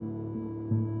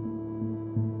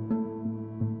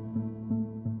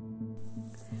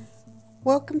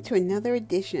Welcome to another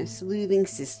edition of Sleuthing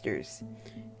Sisters.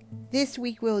 This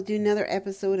week we'll do another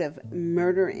episode of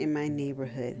Murder in My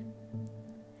Neighborhood.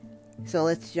 So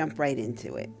let's jump right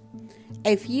into it.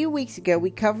 A few weeks ago we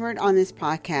covered on this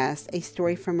podcast a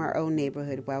story from our own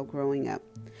neighborhood while growing up.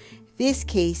 This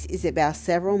case is about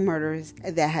several murders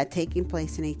that had taken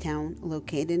place in a town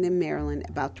located in Maryland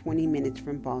about 20 minutes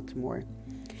from Baltimore.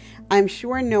 I'm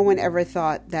sure no one ever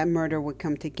thought that murder would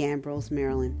come to Gambrills,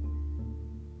 Maryland.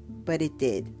 But it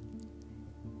did.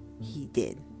 He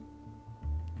did.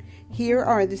 Here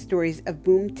are the stories of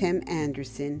Boom Tim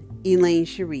Anderson, Elaine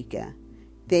Sharika.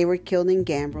 They were killed in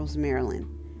Gambrills, Maryland.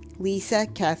 Lisa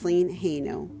Kathleen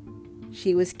Haino.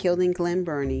 She was killed in Glen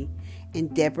Burnie.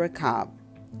 And Deborah Cobb,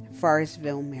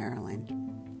 Forestville, Maryland.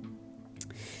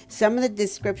 Some of the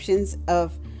descriptions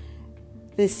of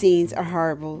the scenes are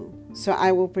horrible, so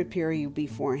I will prepare you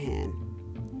beforehand.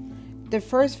 The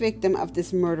first victim of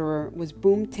this murderer was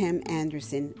Boom Tim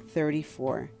Anderson,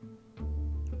 34.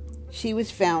 She was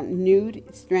found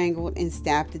nude, strangled, and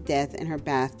stabbed to death in her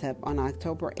bathtub on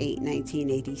October 8,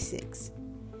 1986.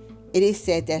 It is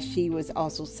said that she was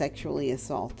also sexually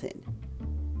assaulted.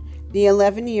 The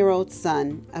 11-year-old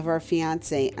son of her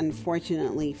fiancé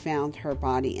unfortunately found her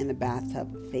body in the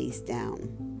bathtub face down.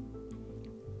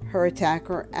 Her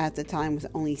attacker at the time was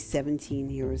only 17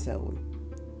 years old.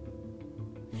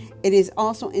 It is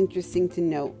also interesting to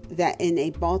note that in a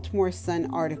Baltimore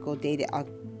Sun article dated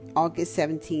August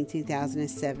 17,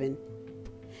 2007,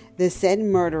 the said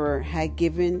murderer had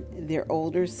given their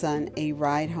older son a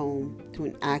ride home to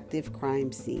an active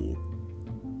crime scene.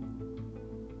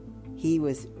 He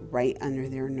was right under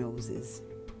their noses.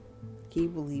 Can you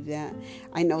believe that?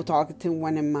 I know, talking to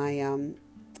one of my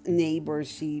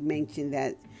neighbors, she mentioned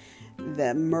that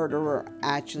the murderer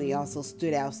actually also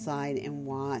stood outside and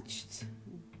watched,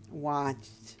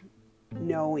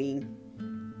 knowing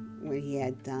what he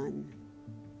had done.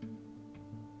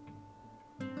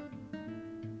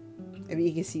 I mean,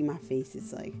 you can see my face.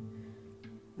 It's like,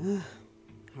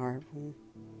 horrible.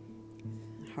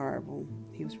 Horrible.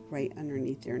 He was right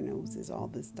underneath their noses all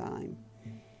this time.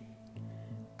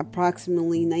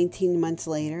 Approximately 19 months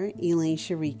later, Elaine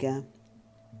Sharika.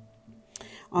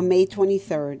 On May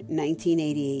 23rd,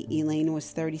 1988, Elaine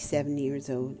was 37 years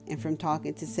old, and from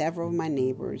talking to several of my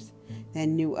neighbors that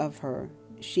knew of her,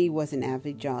 she was an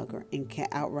avid jogger and can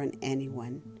outrun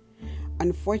anyone.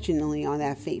 Unfortunately, on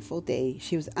that fateful day,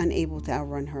 she was unable to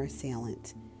outrun her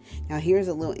assailant. Now, here's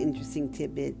a little interesting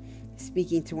tidbit.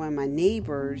 Speaking to one of my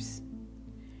neighbors,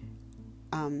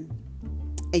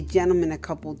 a gentleman a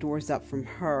couple doors up from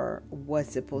her was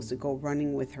supposed to go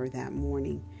running with her that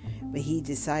morning, but he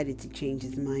decided to change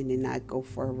his mind and not go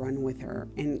for a run with her.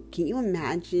 And can you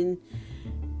imagine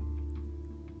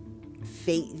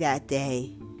fate that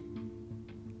day?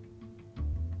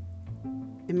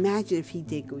 Imagine if he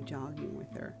did go jogging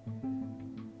with her.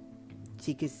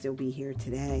 She could still be here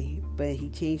today, but he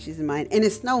changed his mind, and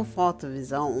it's no fault of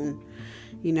his own.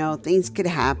 You know, things could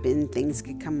happen, things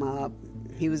could come up.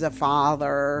 He was a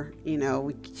father,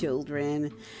 with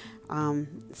children,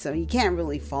 so you can't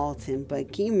really fault him.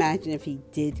 But can you imagine if he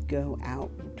did go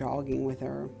out jogging with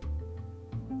her?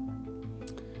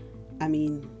 I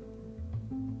mean,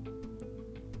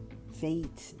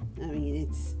 fate. I mean,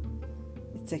 it's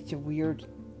such a weird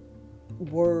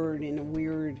word and a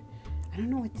weird, I don't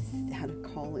know how to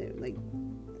call it, like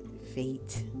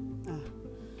fate.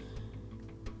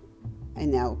 And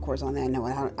now, of course, on that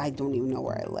note, I don't even know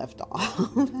where I left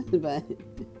off. But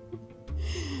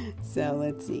so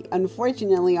let's see.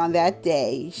 Unfortunately, on that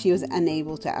day, she was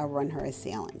unable to outrun her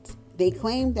assailant. They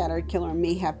claimed that her killer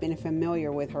may have been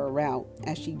familiar with her route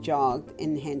as she jogged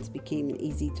and hence became an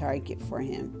easy target for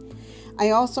him. I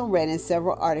also read in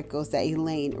several articles that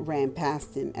Elaine ran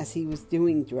past him as he was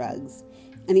doing drugs,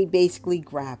 and he basically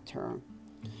grabbed her.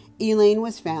 Elaine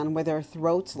was found with her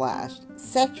throat slashed,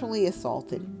 sexually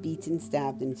assaulted, beaten,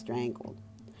 stabbed, and strangled.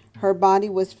 Her body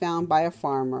was found by a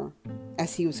farmer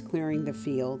as he was clearing the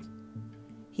field.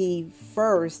 I'm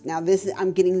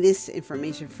getting this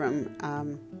information from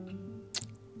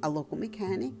a local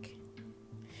mechanic,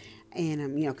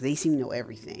 and because they seem to know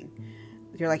everything.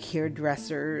 They're like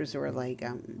hairdressers or like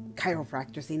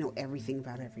chiropractors. They know everything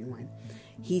about everyone.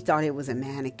 He thought it was a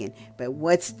mannequin. But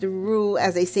what's the rule,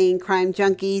 as they say in Crime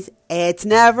Junkies? It's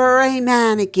never a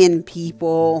mannequin,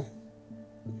 people.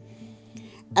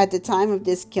 At the time of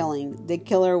this killing, the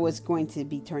killer was going to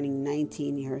be turning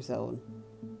 19 years old.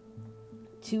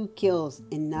 2 kills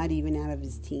and not even out of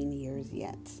his teen years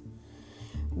yet.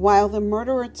 While the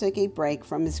murderer took a break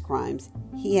from his crimes,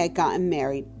 he had gotten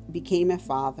married became a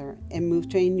father, and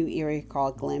moved to a new area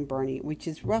called Glen Burnie, which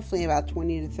is roughly about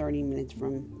 20 to 30 minutes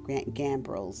from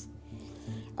Gambrills.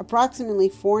 Approximately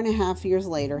 4.5 years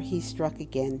later, he struck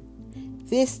again.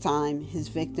 This time, his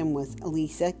victim was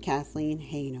Elisa Kathleen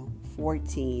Haino,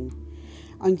 14.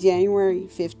 On January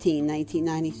 15,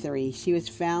 1993, she was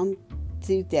found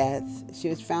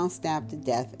stabbed to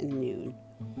death and nude.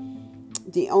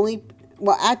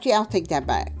 I'll take that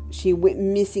back. She went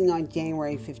missing on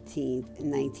January 15,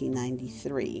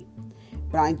 1993.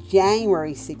 But on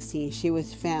January 16, she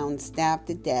was found stabbed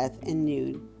to death and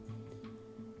nude.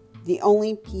 The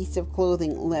only piece of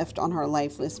clothing left on her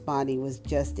lifeless body was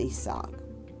just a sock.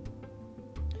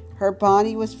 Her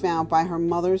body was found by her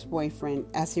mother's boyfriend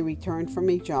as he returned from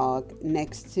a jog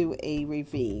next to a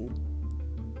ravine.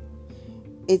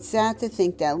 It's sad to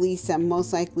think that Lisa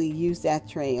most likely used that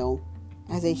trail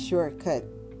as a shortcut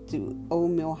to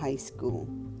Old Mill High School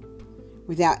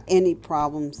without any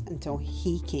problems until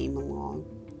he came along.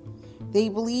 They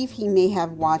believe he may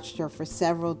have watched her for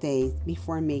several days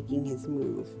before making his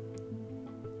move.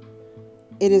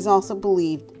 It is also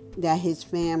believed that his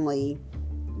family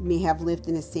may have lived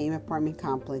in the same apartment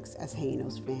complex as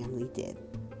Haino's family did.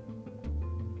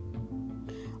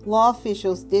 Law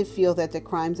officials did feel that the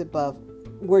crimes above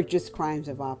were just crimes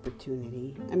of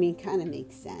opportunity. I mean, kind of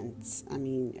makes sense. I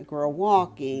mean, a girl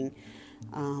walking,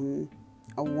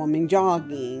 a woman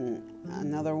jogging,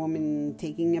 another woman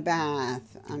taking a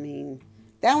bath. I mean,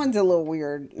 that one's a little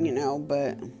weird,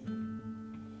 but,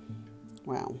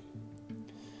 well.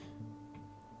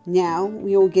 Now,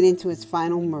 we will get into his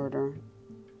final murder,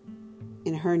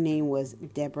 and her name was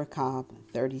Deborah Cobb,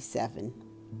 37.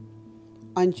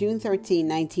 On June 13,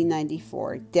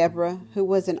 1994, Deborah, who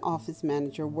was an office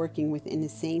manager working within the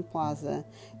same plaza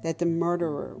that the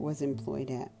murderer was employed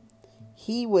at.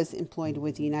 He was employed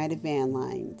with United Van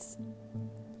Lines.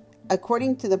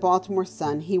 According to the Baltimore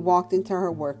Sun, he walked into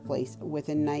her workplace with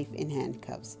a knife and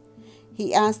handcuffs.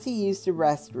 He asked to use the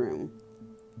restroom.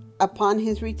 Upon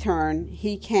his return,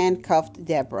 he handcuffed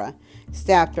Deborah,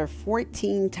 stabbed her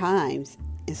 14 times,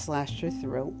 and slashed her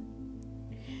throat.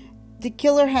 The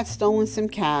killer had stolen some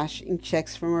cash and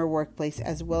checks from her workplace,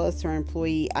 as well as her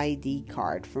employee ID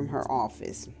card from her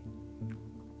office.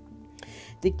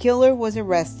 The killer was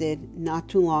arrested not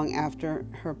too long after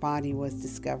her body was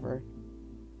discovered.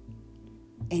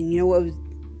 And you know what was,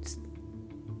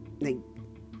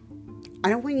 I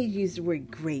don't want to use the word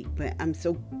great, but I'm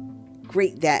so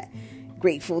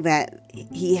grateful that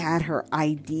he had her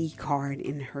ID card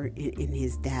in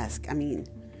his desk. I mean,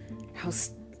 how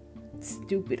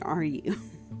stupid are you?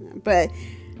 But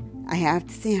I have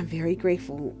to say, I'm very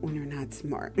grateful when you're not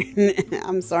smart.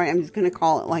 I'm sorry, I'm just going to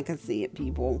call it like I see it,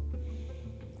 people.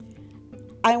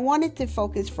 I wanted to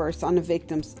focus first on the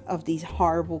victims of these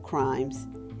horrible crimes,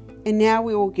 and now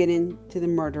we will get into the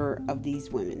murderer of these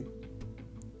women.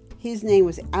 His name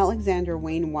was Alexander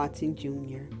Wayne Watson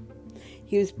Jr.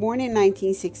 He was born in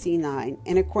 1969,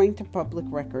 and according to public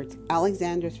records,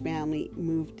 Alexander's family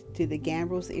moved to the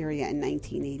Gambrills area in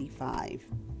 1985.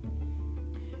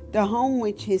 The home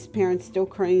which his parents still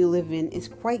currently live in is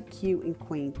quite cute and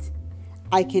quaint.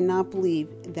 I cannot believe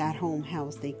that home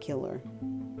housed a killer.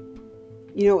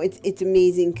 It's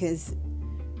amazing because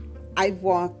I've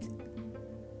walked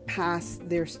past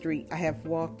their street. I have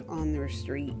walked on their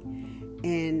street,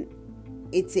 and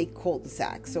it's a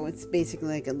cul-de-sac, so it's basically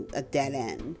like a dead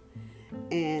end.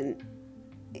 And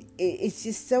it's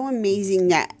just so amazing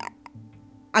that,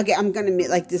 I'm going to admit,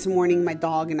 like this morning, my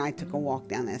dog and I took a walk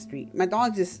down that street. My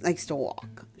dog just likes to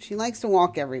walk. She likes to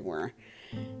walk everywhere.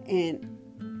 And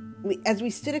as we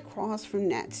stood across from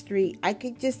that street, I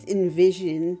could just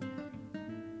envision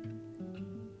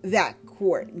that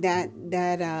court, that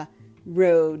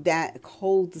road, that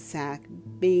cul-de-sac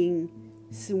being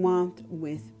swamped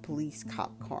with police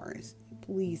cop cars,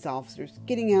 police officers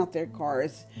getting out their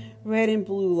cars, red and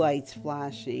blue lights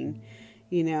flashing.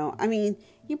 I mean,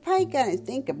 you probably gotta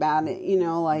think about it,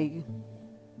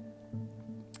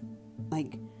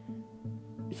 like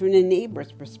from the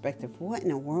neighbor's perspective, what in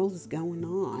the world is going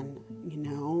on,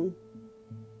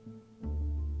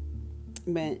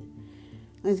 But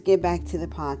let's get back to the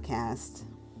podcast.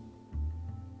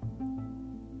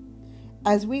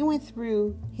 As we went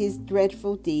through his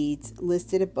dreadful deeds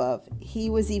listed above, he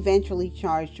was eventually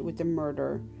charged with the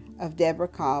murder of Deborah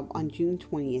Cobb on June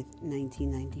 20th,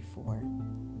 1994.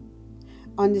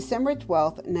 On December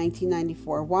 12th,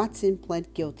 1994, Watson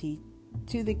pled guilty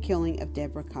to the killing of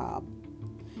Deborah Cobb.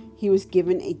 He was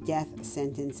given a death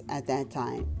sentence at that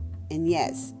time. And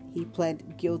yes, he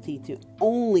pled guilty to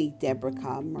only Deborah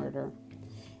Cobb murder.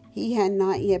 He had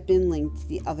not yet been linked to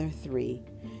the other three,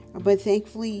 but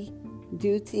thankfully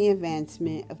Due to the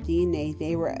advancement of DNA,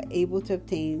 they were able to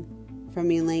obtain from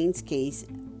Elaine's case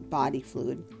body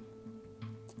fluid.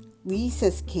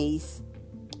 Lisa's case,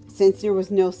 since there was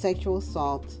no sexual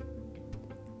assault,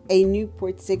 a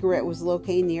Newport cigarette was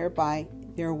located nearby.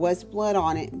 There was blood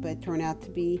on it, but it turned out to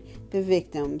be the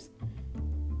victim's.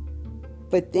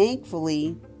 But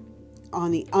thankfully,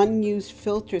 on the unused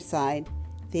filter side,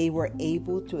 they were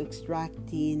able to extract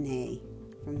DNA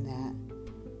from that.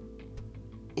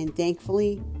 And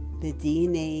thankfully, the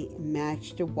DNA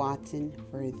matched to Watson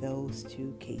for those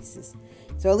 2 cases.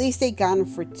 So at least they got him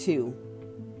for 2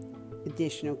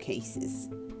 additional cases.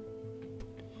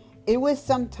 It was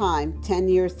some time, 10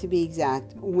 years to be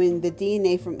exact, when the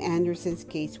DNA from Anderson's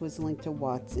case was linked to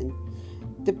Watson.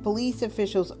 The police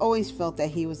officials always felt that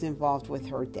he was involved with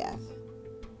her death.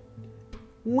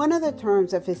 One of the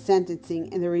terms of his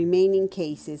sentencing in the remaining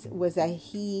cases was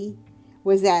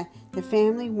that the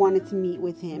family wanted to meet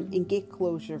with him and get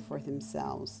closure for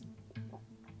themselves.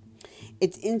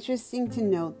 It's interesting to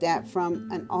note that from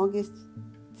an August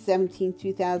 17,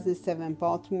 2007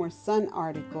 Baltimore Sun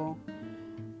article,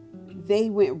 they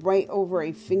went right over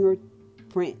a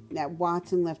fingerprint that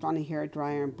Watson left on a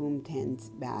hairdryer in Boom 10's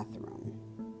bathroom.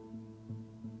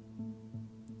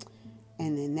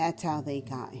 And then that's how they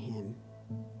got him.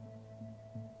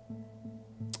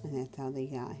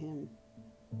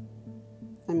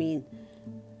 I mean,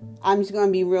 I'm just going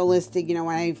to be realistic. When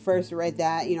I first read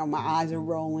that, my eyes are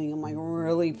rolling. I'm like,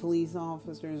 really, police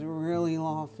officers, really,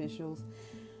 law officials?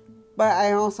 But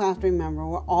I also have to remember,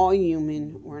 we're all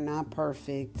human. We're not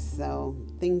perfect. So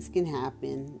things can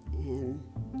happen. And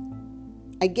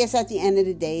I guess at the end of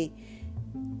the day,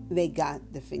 they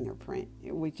got the fingerprint,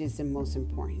 which is the most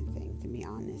important thing, to be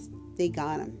honest. They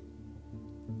got him.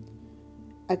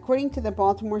 According to the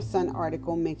Baltimore Sun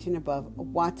article mentioned above,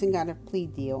 Watson got a plea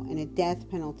deal and a death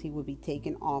penalty would be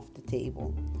taken off the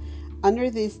table. Under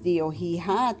this deal, he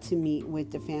had to meet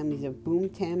with the families of Boom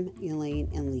Tim, Elaine,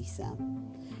 and Lisa.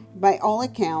 By all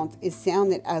accounts, it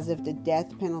sounded as if the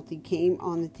death penalty came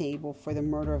on the table for the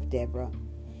murder of Deborah.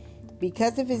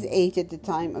 Because of his age at the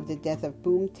time of the death of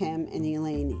Boom Tim and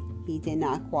Elaine, he did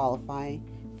not qualify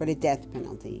for the death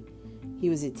penalty. He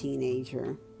was a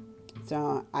teenager.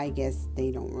 So I guess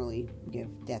they don't really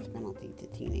give death penalty to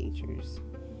teenagers,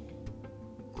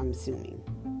 I'm assuming.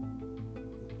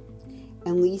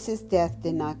 And Lisa's death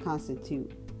did not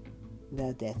constitute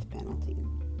the death penalty.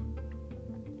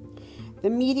 The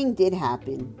meeting did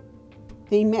happen.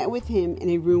 They met with him in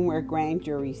a room where grand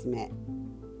juries met.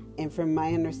 And from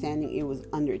my understanding, it was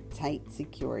under tight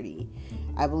security.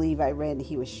 I believe I read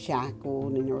he was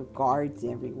shackled and there were guards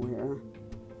everywhere.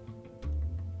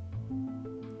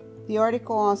 The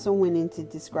article also went into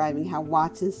describing how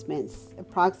Watson spent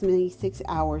approximately 6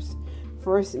 hours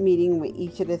first meeting with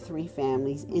each of the 3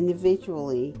 families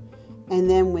individually and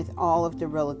then with all of the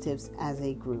relatives as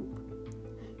a group.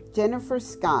 Jennifer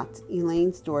Scott,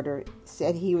 Elaine's daughter,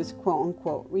 said he was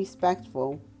quote-unquote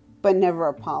respectful but never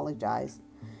apologized,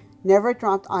 never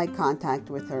dropped eye contact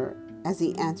with her as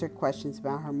he answered questions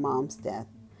about her mom's death.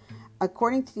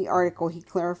 According to the article, he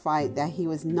clarified that he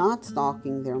was not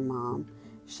stalking their mom.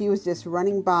 She was just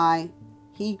running by.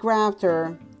 He grabbed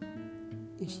her,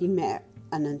 and she met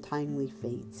an untimely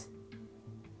fate.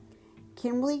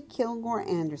 Kimberly Kilgore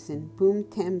Anderson, Boom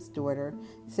Tim's daughter,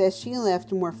 says she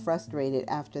left more frustrated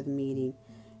after the meeting.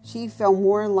 She felt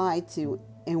more lied to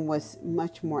and was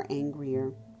much more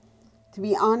angrier. To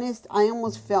be honest, I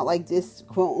almost felt like this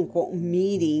quote-unquote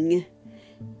meeting,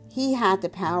 he had the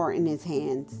power in his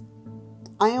hands.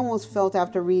 I almost felt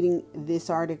after reading this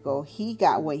article, he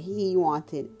got what he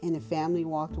wanted and the family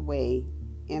walked away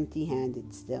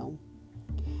empty-handed still.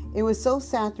 It was so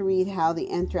sad to read how the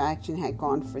interaction had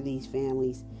gone for these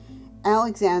families.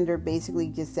 Alexander basically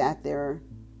just sat there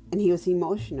and he was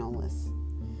emotionless.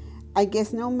 I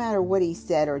guess no matter what he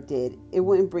said or did, it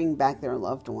wouldn't bring back their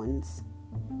loved ones.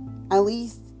 At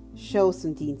least show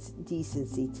some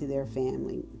decency to their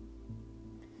family.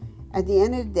 At the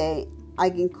end of the day, I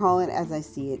can call it as I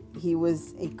see it. He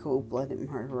was a cold-blooded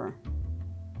murderer.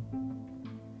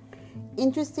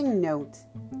 Interesting note.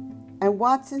 At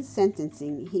Watson's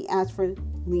sentencing, he asked for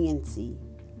leniency.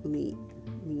 I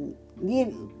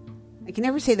can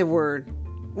never say the word.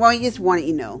 Well, he just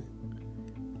wanted,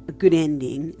 a good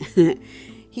ending.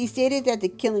 He stated that the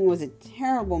killing was a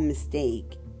terrible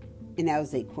mistake, and that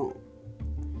was a quote.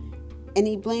 And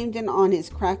he blamed it on his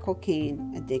crack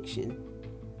cocaine addiction.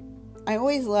 I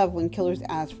always love when killers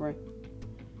ask for,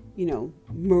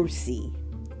 mercy.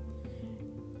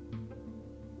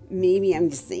 Maybe I'm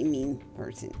just a mean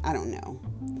person. I don't know.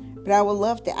 But I would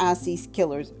love to ask these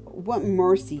killers, what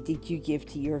mercy did you give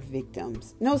to your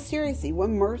victims? No, seriously, what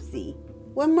mercy?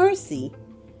 What mercy?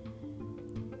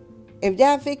 If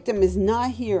that victim is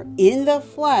not here in the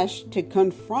flesh to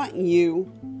confront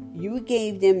you, you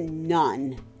gave them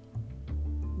none.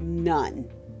 None.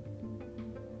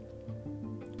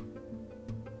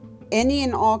 Any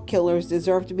and all killers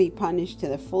deserve to be punished to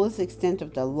the fullest extent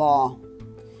of the law.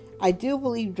 I do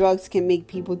believe drugs can make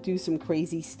people do some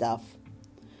crazy stuff.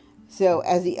 So,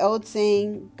 as the old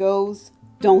saying goes,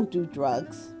 don't do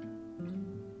drugs.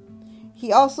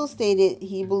 He also stated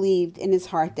he believed in his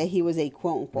heart that he was a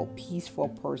quote-unquote peaceful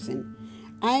person.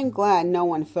 I am glad no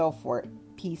one fell for it.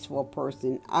 Peaceful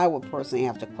person. I would personally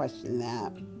have to question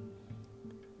that.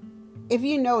 If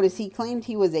you notice, he claimed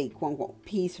he was a quote-unquote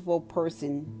peaceful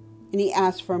person and he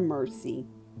asked for mercy.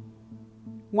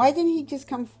 Why didn't he just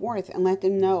come forth and let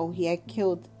them know he had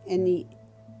killed any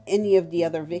of the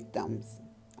other victims?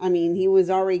 I mean, he was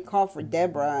already caught for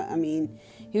Deborah. I mean,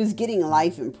 he was getting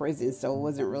life in prison, so it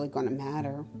wasn't really going to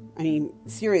matter. I mean,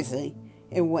 seriously,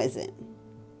 it wasn't.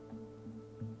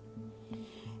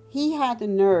 He had the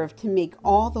nerve to make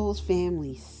all those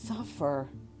families suffer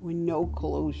with no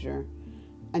closure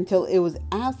until it was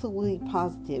absolutely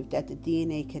positive that the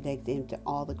DNA connected him to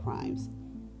all the crimes.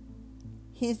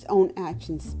 His own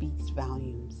action speaks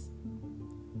volumes.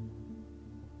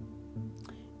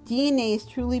 DNA is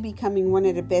truly becoming one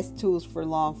of the best tools for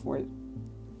law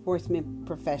enforcement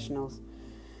professionals.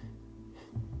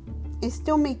 It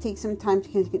still may take some time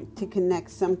to connect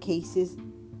some cases,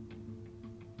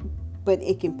 but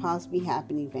it can possibly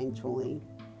happen eventually.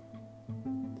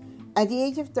 At the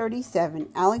age of 37,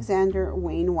 Alexander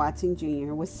Wayne Watson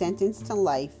Jr. was sentenced to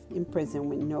life in prison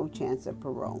with no chance of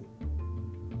parole.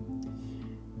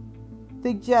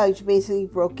 The judge basically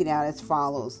broke it out as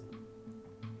follows: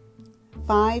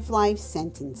 5 life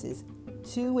sentences,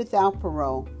 2 without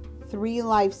parole, 3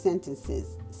 life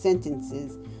sentences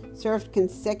served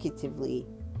consecutively,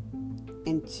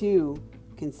 and 2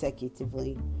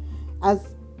 consecutively. I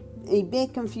was a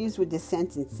bit confused with the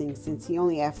sentencing since he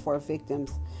only had 4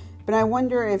 victims, but I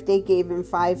wonder if they gave him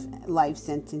 5 life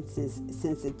sentences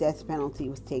since the death penalty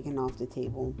was taken off the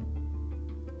table.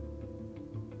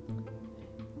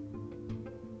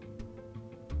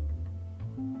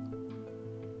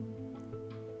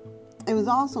 It was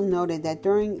also noted that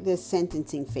during this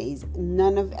sentencing phase,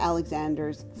 none of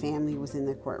Alexander's family was in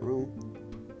the courtroom.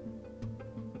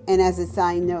 And as a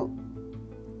side note,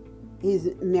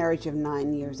 his marriage of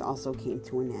 9 years also came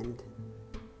to an end.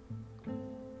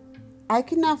 I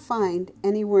could not find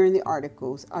anywhere in the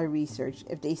articles I researched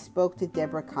if they spoke to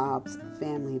Deborah Cobb's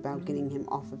family about getting him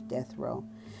off of death row.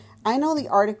 I know the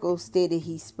article stated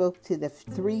he spoke to the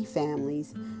 3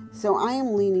 families, so I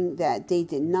am leaning that they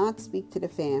did not speak to the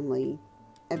family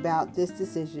about this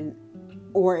decision,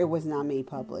 or it was not made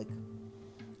public.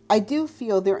 I do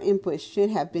feel their input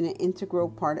should have been an integral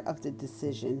part of the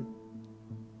decision.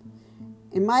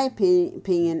 In my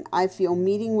opinion, I feel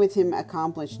meeting with him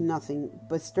accomplished nothing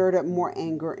but stirred up more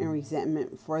anger and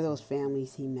resentment for those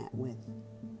families he met with.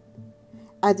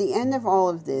 At the end of all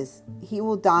of this, he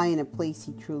will die in a place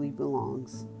he truly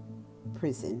belongs: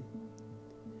 prison.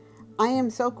 I am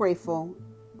so grateful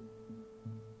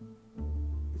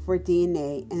for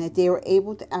DNA and that they were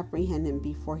able to apprehend him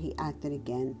before he acted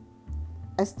again.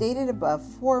 As stated above,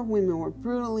 4 women were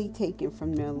brutally taken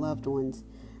from their loved ones.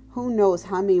 Who knows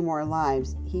how many more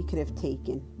lives he could have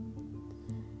taken.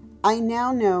 I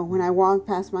now know when I walk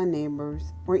past my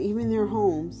neighbors or even their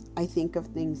homes, I think of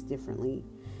things differently,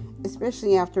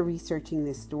 especially after researching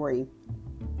this story.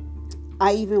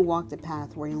 I even walked the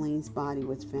path where Elaine's body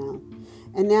was found,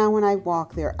 and now when I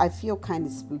walk there, I feel kind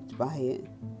of spooked by it.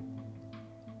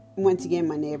 Once again,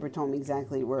 my neighbor told me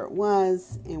exactly where it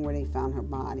was and where they found her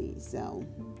body, so,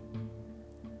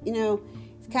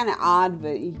 it's kind of odd,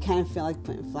 but you kind of feel like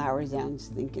putting flowers down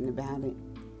just thinking about it.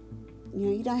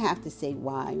 You don't have to say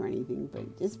why or anything,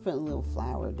 but just put a little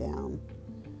flower down.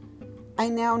 I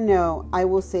now know I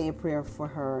will say a prayer for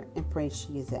her and pray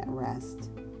she is at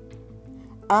rest.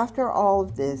 After all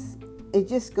of this, it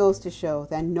just goes to show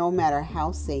that no matter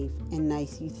how safe and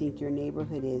nice you think your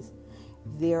neighborhood is,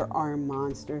 there are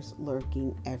monsters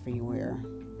lurking everywhere.